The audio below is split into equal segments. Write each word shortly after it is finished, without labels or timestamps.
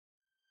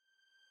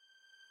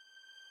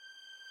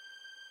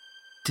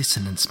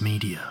Dissonance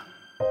Media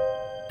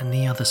and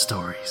the Other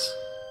Stories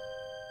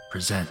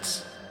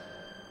presents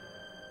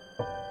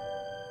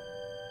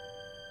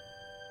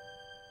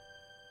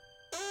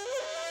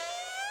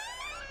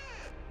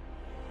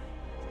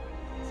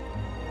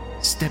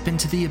Step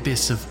into the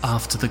abyss of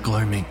After the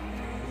Gloaming,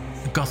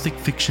 a gothic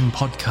fiction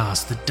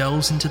podcast that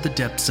delves into the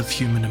depths of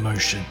human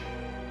emotion.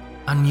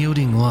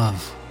 Unyielding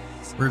love,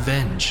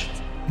 revenge,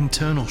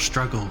 internal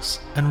struggles,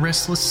 and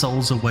restless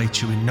souls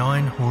await you in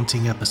 9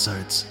 haunting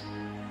episodes,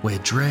 where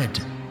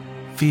dread,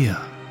 fear,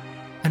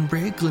 and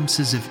rare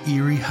glimpses of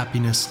eerie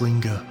happiness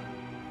linger.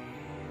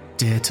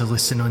 Dare to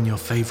listen on your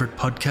favourite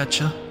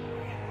podcatcher?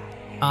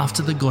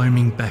 After the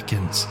Gloaming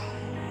beckons.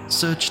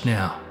 Search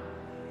now,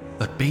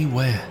 but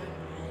beware.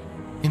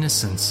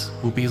 Innocence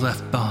will be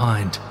left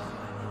behind.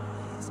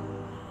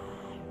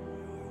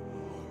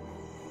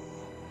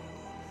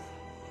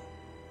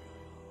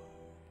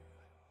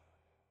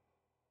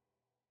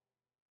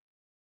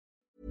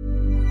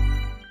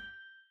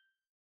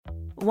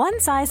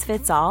 One size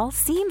fits all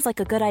seems like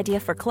a good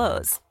idea for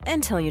clothes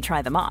until you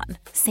try them on.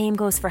 Same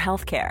goes for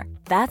healthcare.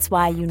 That's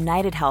why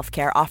United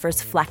Healthcare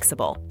offers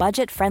flexible,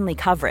 budget-friendly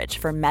coverage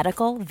for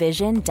medical,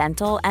 vision,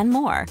 dental, and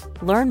more.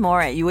 Learn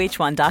more at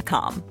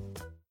uh1.com.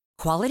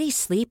 Quality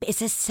sleep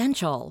is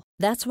essential.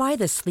 That's why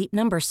the Sleep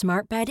Number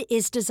Smart Bed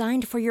is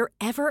designed for your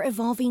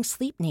ever-evolving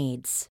sleep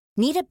needs.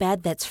 Need a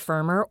bed that's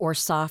firmer or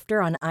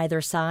softer on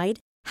either side?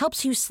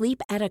 Helps you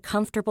sleep at a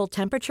comfortable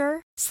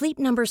temperature? Sleep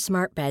Number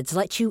Smart Beds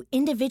let you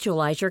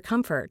individualize your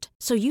comfort,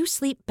 so you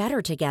sleep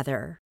better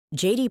together.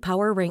 J.D.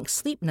 Power ranks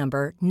Sleep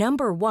Number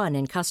number 1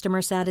 in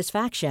customer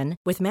satisfaction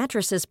with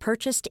mattresses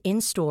purchased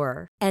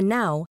in-store. And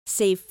now,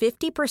 save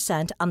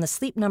 50% on the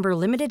Sleep Number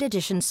Limited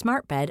Edition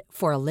Smart Bed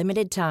for a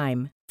limited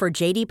time. For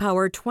J.D.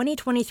 Power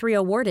 2023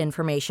 award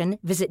information,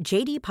 visit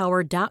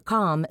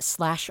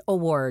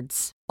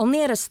jdpower.com/awards.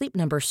 Only at a Sleep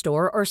Number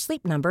store or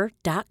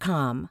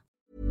sleepnumber.com.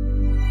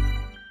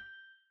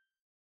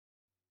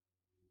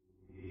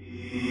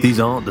 These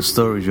aren't the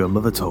stories your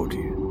mother told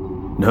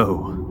you.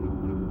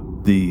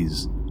 No,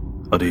 these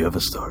are the other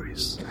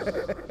stories.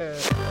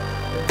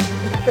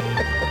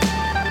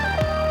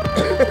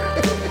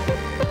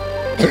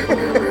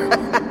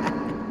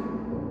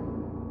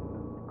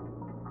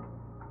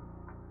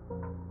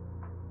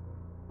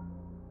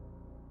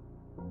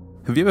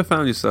 Have you ever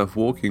found yourself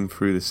walking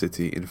through the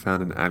city and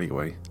found an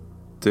alleyway,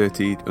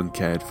 dirtied,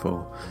 uncared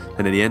for,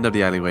 and at the end of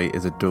the alleyway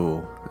is a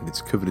door, and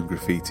it's covered in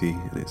graffiti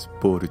and it's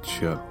boarded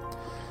shut,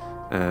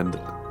 and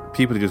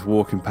people are just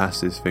walking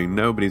past this thing,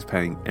 nobody's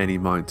paying any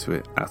mind to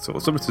it at all.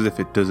 It's almost as if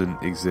it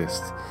doesn't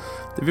exist.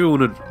 Have you ever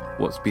wondered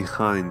what's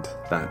behind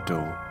that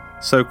door?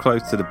 So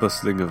close to the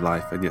bustling of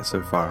life and yet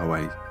so far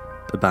away,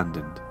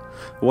 abandoned.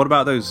 But what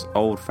about those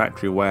old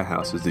factory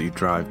warehouses that you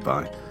drive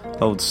by?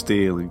 Old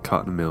steel and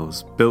cotton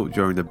mills, built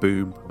during the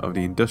boom of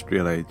the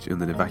industrial age and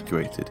then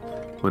evacuated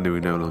when they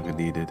were no longer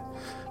needed,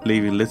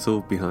 leaving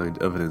little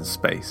behind other than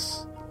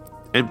space.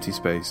 Empty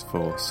space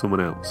for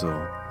someone else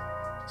or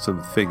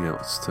something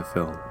else to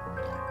fill.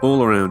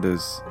 All around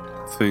us,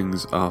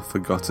 things are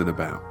forgotten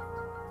about.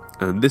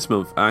 And this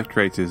month, our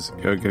creators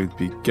are going to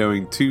be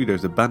going to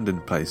those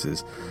abandoned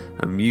places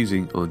and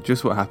musing on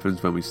just what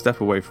happens when we step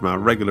away from our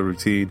regular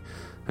routine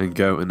and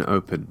go and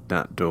open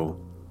that door,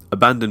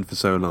 abandoned for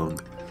so long,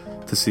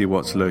 to see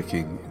what's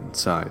lurking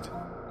inside.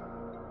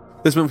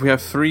 This month we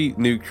have 3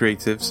 new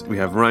creatives. We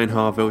have Ryan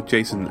Harville,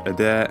 Jason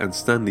Adair and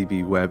Stanley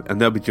B. Webb, and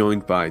they'll be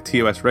joined by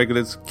TOS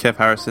regulars Kev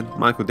Harrison,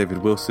 Michael David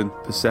Wilson,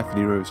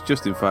 Persephone Rose,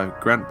 Justin Five,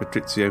 Grant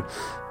Patrizio,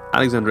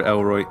 Alexandra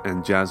Elroy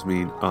and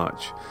Jasmine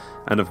Arch.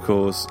 And of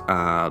course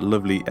our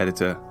lovely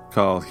editor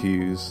Carl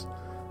Hughes,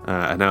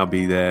 and I'll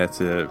be there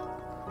to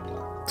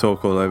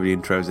talk all over the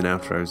intros and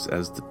outros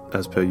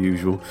as per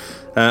usual.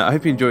 I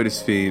hope you enjoy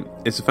this feed.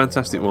 It's a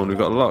fantastic one. We've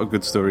got a lot of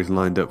good stories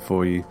lined up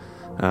for you.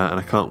 And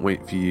I can't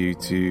wait for you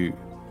to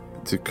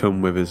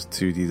come with us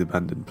to these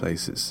abandoned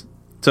places.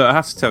 So I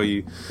have to tell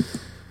you,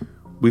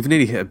 we've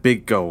nearly hit a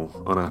big goal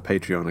on our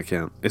Patreon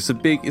account. It's a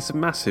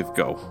massive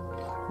goal.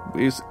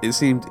 It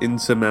seemed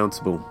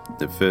insurmountable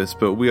at first,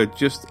 but we are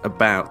just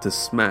about to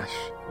smash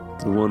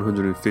the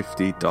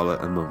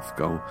 $150 a month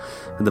goal.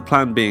 And the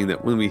plan being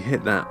that when we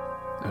hit that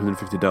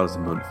 $150 a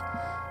month,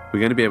 we're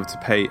going to be able to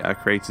pay our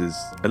creators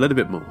a little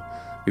bit more.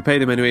 We pay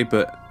them anyway,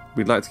 but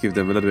we'd like to give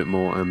them a little bit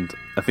more, and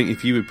I think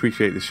if you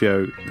appreciate the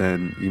show,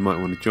 then you might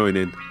want to join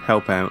in,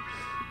 help out,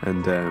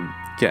 and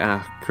get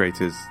our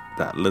creators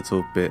that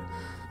little bit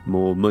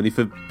more money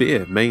for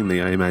beer,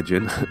 mainly, I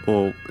imagine,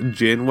 or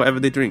gin,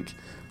 whatever they drink.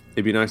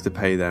 It'd be nice to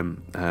pay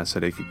them so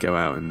they could go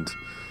out and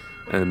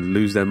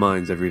lose their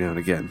minds every now and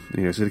again,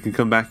 so they can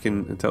come back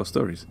and tell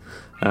stories.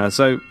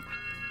 So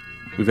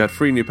we've had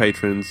 3 new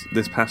patrons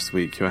this past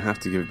week who I have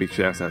to give a big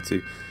shout out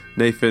to.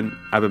 Nathan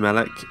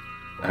Abimelech,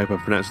 I hope I'm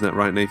pronouncing that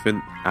right,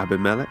 Nathan.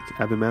 Abimelech.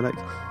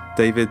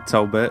 David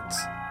Talbert,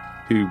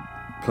 who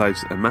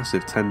pledged a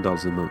massive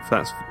 $10 a month.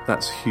 That's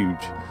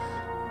huge.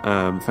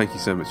 Thank you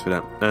so much for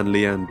that. And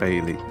Leanne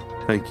Bailey.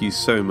 Thank you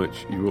so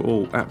much. You were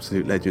all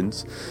absolute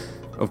legends.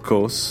 Of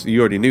course,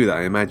 you already knew that,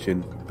 I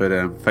imagine. But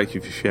thank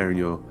you for sharing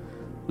your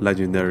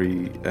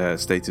legendary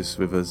status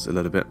with us a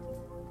little bit.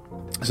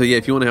 So yeah,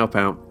 if you want to help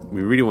out,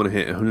 we really want to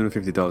hit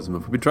 $150 a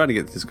month. We've been trying to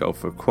get to this goal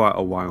for quite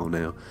a while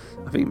now.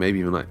 I think maybe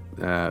even like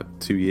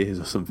 2 years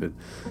or something.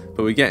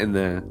 But we're getting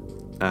there,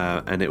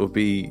 and it'll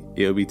be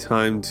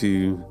time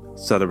to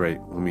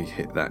celebrate when we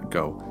hit that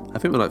goal. I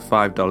think we're like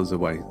 $5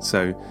 away.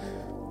 So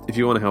if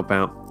you want to help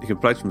out, you can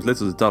pledge from as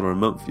little as $1 a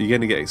month. You're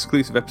going to get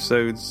exclusive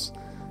episodes.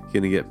 You're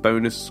going to get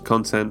bonus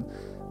content.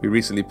 We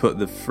recently put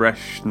the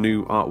fresh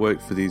new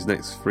artwork for these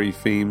next 3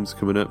 themes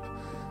coming up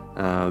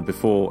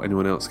before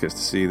anyone else gets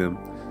to see them.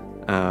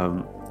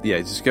 Yeah,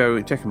 just go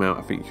and check them out.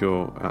 I think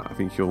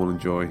you'll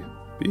enjoy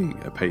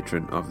being a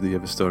patron of the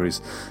Other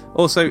Stories.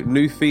 Also,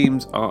 new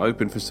themes are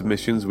open for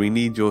submissions. We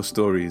need your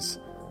stories.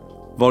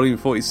 Volume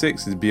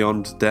 46 is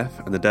Beyond Death,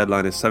 and the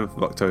deadline is 7th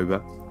of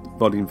October.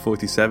 Volume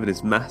 47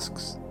 is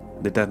Masks,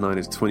 and the deadline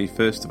is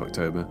 21st of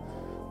October.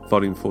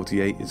 Volume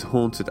 48 is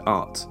Haunted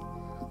Art,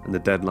 and the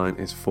deadline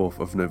is 4th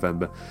of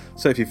November.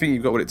 So if you think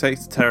you've got what it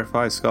takes to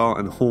terrify, scar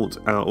and haunt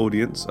our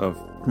audience of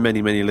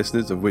many, many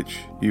listeners, of which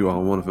you are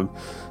one of them,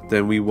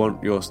 then we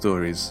want your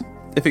stories.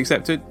 If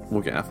accepted,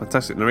 we'll get our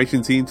fantastic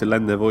narration team to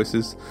lend their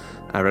voices.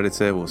 Our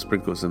editor will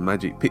sprinkle some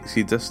magic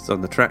pixie dust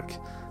on the track,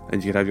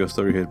 and you can have your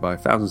story heard by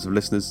thousands of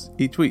listeners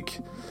each week.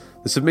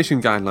 The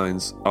submission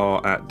guidelines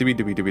are at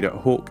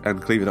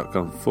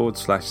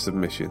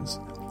www.hawkandcleaver.com/submissions,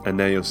 and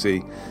there you'll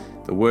see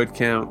the word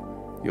count.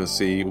 You'll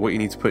see what you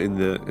need to put in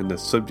the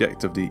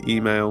subject of the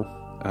email,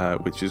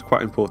 which is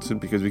quite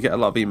important because we get a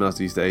lot of emails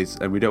these days,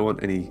 and we don't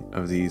want any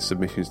of these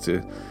submissions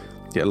to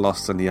get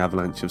lost on the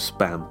avalanche of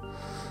spam.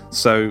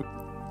 So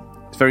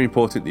it's very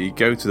important that you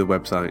go to the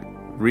website,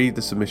 read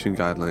the submission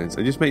guidelines,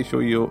 and just make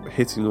sure you're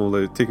ticking all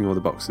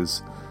the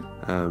boxes.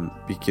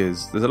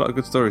 Because there's a lot of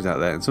good stories out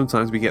there, and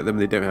sometimes we get them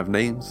and they don't have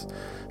names.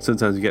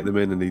 Sometimes we get them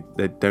in and they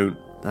don't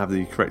have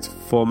the correct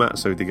format,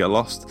 so they get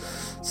lost.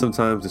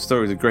 Sometimes the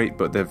stories are great,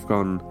 but they've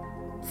gone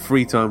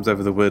 3 times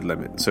over the word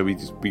limit, so we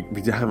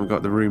haven't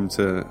got the room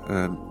to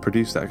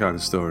produce that kind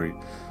of story.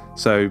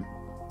 So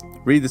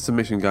read the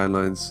submission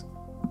guidelines,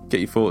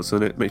 get your thoughts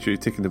on it, make sure you're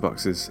ticking the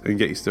boxes, and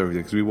get your stories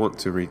in, because we want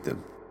to read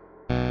them.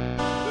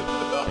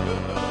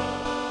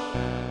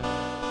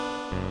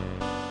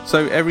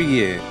 So every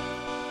year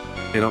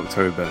in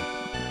October,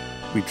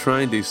 we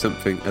try and do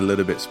something a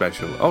little bit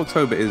special.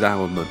 October is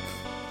our month.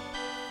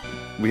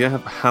 We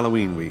have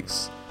Halloween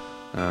weeks.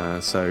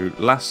 So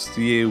last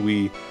year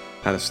we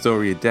had a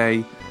story a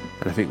day,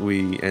 and I think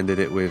we ended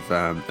it with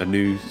a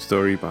new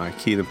story by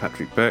Keelan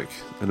Patrick Burke,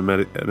 an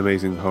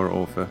amazing horror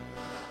author.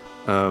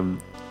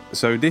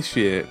 So this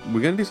year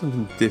we're going to do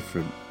something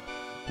different.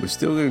 We're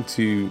still going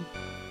to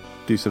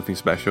do something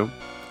special.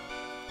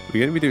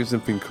 We're going to be doing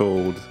something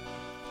called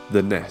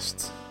The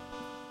Nest.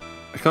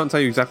 I can't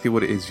tell you exactly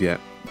what it is yet,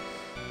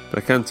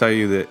 but I can tell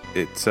you that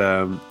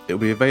it'll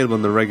be available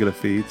on the regular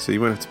feed, so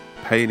you won't have to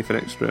pay anything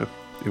extra.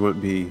 It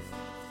won't be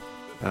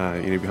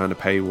behind a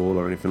paywall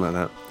or anything like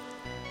that.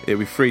 It'll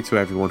be free to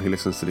everyone who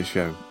listens to this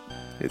show.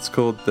 It's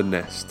called The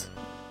Nest,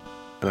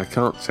 and I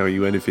can't tell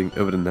you anything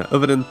other than that.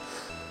 Other than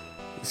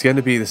it's going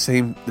to be the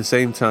same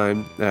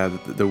time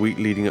the week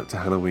leading up to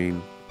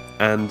Halloween,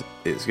 and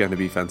it's going to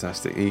be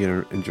fantastic. You're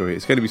going to enjoy it.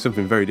 It's going to be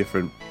something very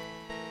different,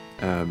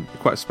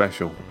 quite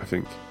special, I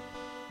think.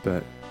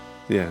 But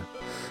yeah,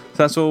 so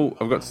that's all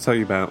I've got to tell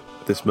you about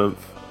this month.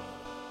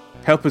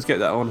 Help us get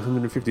that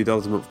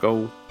 $150 a month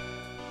goal.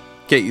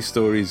 Get your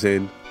stories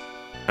in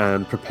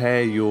and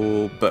prepare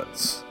your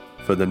butts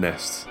for the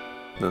nest.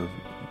 No,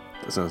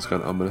 that sounds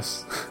kind of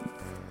ominous.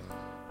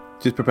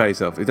 Just prepare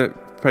yourself. You don't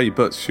prepare your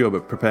butts, sure,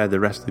 but prepare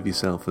the rest of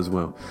yourself as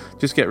well.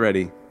 Just get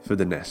ready for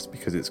the nest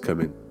because it's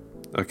coming.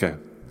 Okay,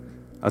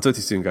 I'll talk to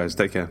you soon, guys.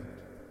 Take care.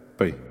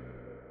 Bye.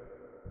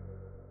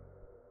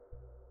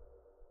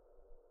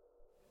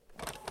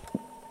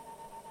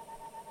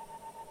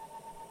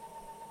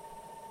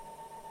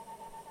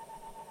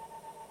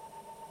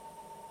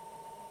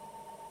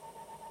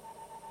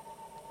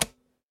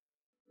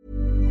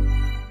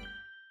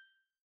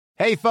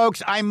 Hey,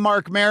 folks, I'm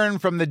Mark Maron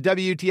from the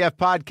WTF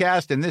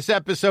Podcast, and this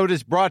episode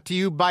is brought to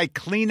you by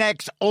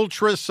Kleenex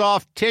Ultra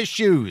Soft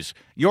Tissues,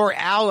 your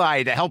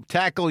ally to help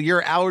tackle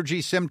your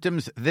allergy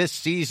symptoms this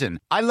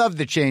season. I love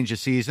the change of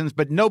seasons,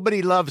 but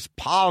nobody loves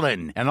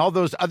pollen and all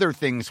those other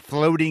things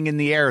floating in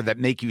the air that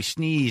make you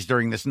sneeze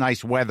during this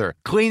nice weather.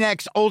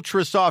 Kleenex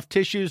Ultra Soft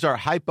Tissues are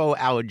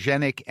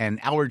hypoallergenic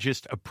and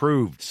allergist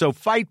approved, so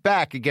fight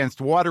back against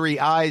watery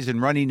eyes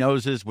and runny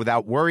noses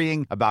without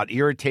worrying about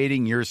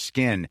irritating your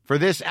skin. For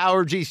this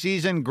allergy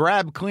season,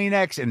 grab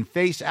Kleenex and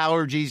face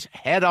allergies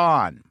head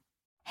on.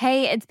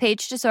 Hey, it's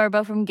Paige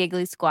DeSorbo from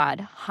Giggly Squad.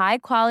 High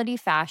quality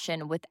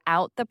fashion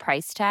without the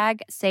price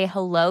tag. Say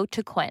hello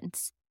to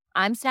Quince.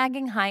 I'm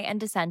snagging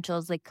high-end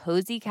essentials like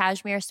cozy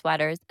cashmere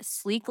sweaters,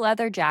 sleek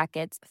leather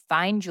jackets,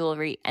 fine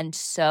jewelry, and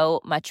so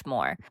much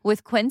more.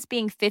 With Quince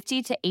being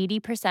 50 to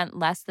 80%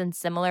 less than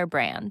similar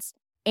brands.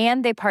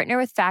 And they partner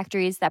with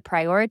factories that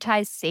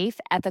prioritize safe,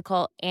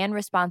 ethical, and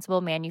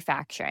responsible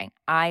manufacturing.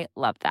 I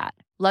love that.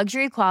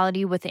 Luxury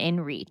quality within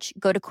reach.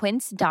 Go to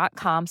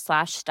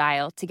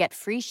quince.com/style to get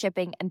free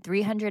shipping and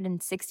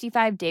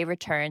 365-day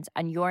returns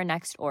on your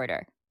next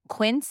order.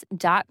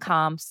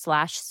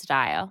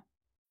 Quince.com/style.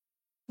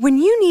 When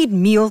you need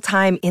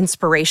mealtime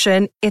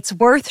inspiration, it's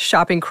worth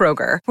shopping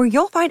Kroger, where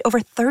you'll find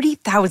over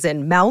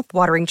 30,000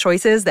 mouth-watering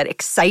choices that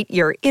excite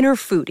your inner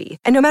foodie.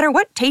 And no matter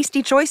what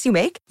tasty choice you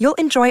make, you'll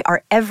enjoy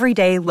our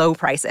everyday low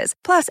prices,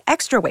 plus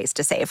extra ways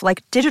to save,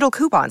 like digital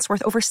coupons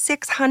worth over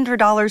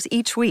 $600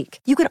 each week.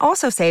 You can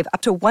also save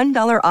up to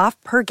 $1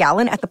 off per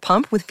gallon at the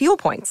pump with fuel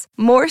points.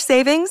 More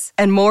savings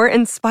and more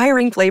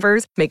inspiring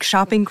flavors make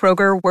shopping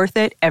Kroger worth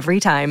it every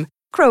time.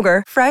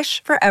 Kroger,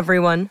 fresh for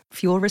everyone.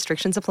 Fuel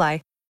restrictions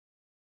apply.